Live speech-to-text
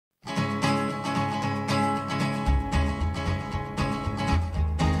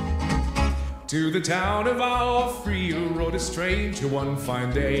To the town of Alfreel rode a stranger one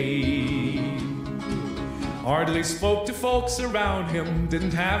fine day. Hardly spoke to folks around him,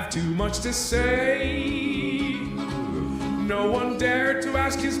 didn't have too much to say. No one dared to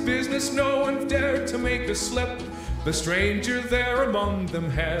ask his business, no one dared to make a slip. The stranger there among them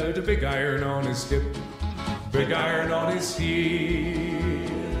had a big iron on his hip, big iron on his heel.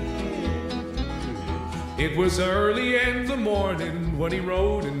 It was early in the morning when he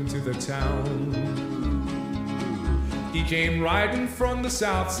rode into the town. He came riding from the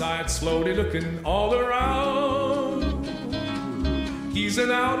south side, slowly looking all around. He's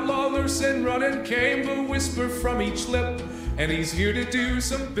an outlaw, loose and running, came a whisper from each lip, and he's here to do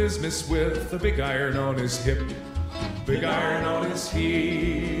some business with a big iron on his hip, big iron on his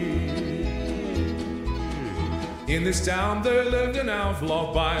heel. In this town there lived an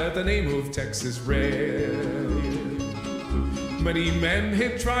outlaw by the name of Texas Red. Many men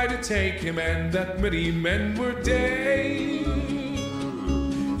had tried to take him, and that many men were dead.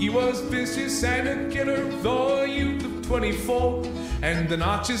 He was vicious and a killer, though a youth of 24, and the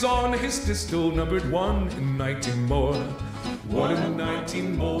notches on his pistol numbered 1 in 19 more, 1 in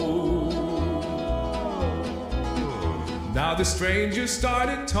 19 more. Now the stranger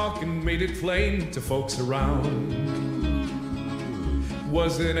started talking, made it plain to folks around.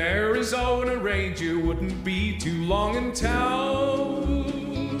 Was an Arizona Ranger, wouldn't be too long in town.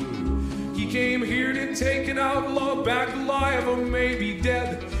 He came here to take an outlaw back alive or maybe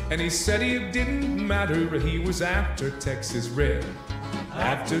dead, and he said it didn't matter, he was after Texas Red,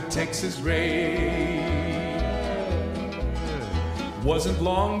 after Texas Red. Wasn't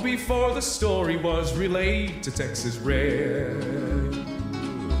long before the story was relayed to Texas Red.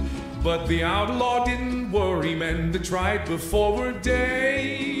 But the outlaw didn't worry, men that tried before were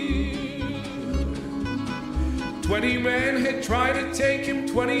dead. 20 men had tried to take him,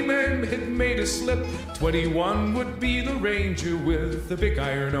 20 men had made a slip. 21 would be the ranger with the big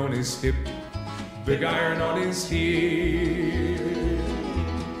iron on his hip, big iron on his hip.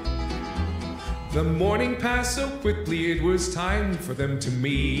 The morning passed so quickly, it was time for them to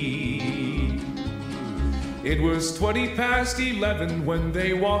meet. It was 20 past 11 when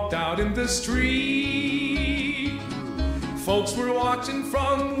they walked out in the street. Folks were watching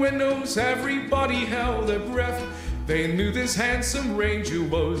from windows, everybody held their breath. They knew this handsome ranger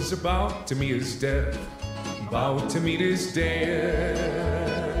was about to meet his death, about to meet his death.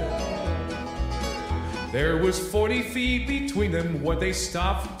 There was 40 feet between them when they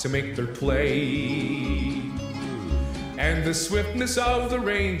stopped to make their play. And the swiftness of the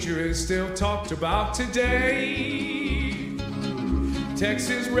ranger is still talked about today.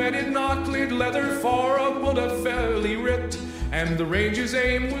 Texas Red had not cleared leather for a bullet fairly ripped, and the ranger's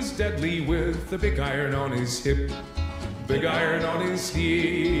aim was deadly with the big iron on his hip, big iron on his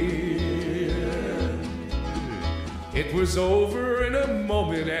hip. It was over in a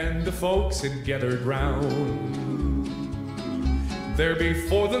moment, and the folks had gathered round. There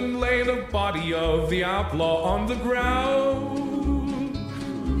before them lay the body of the outlaw on the ground.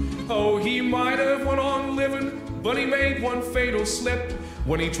 Oh, he might have went on living, but he made one fatal slip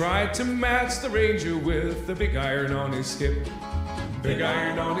when he tried to match the ranger with the big iron on his hip, big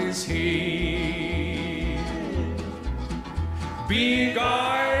iron on his hip. Big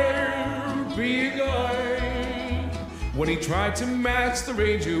iron, big iron, when he tried to match the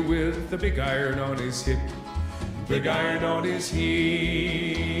ranger with the big iron on his hip, big iron on his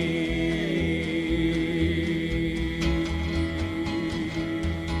heel.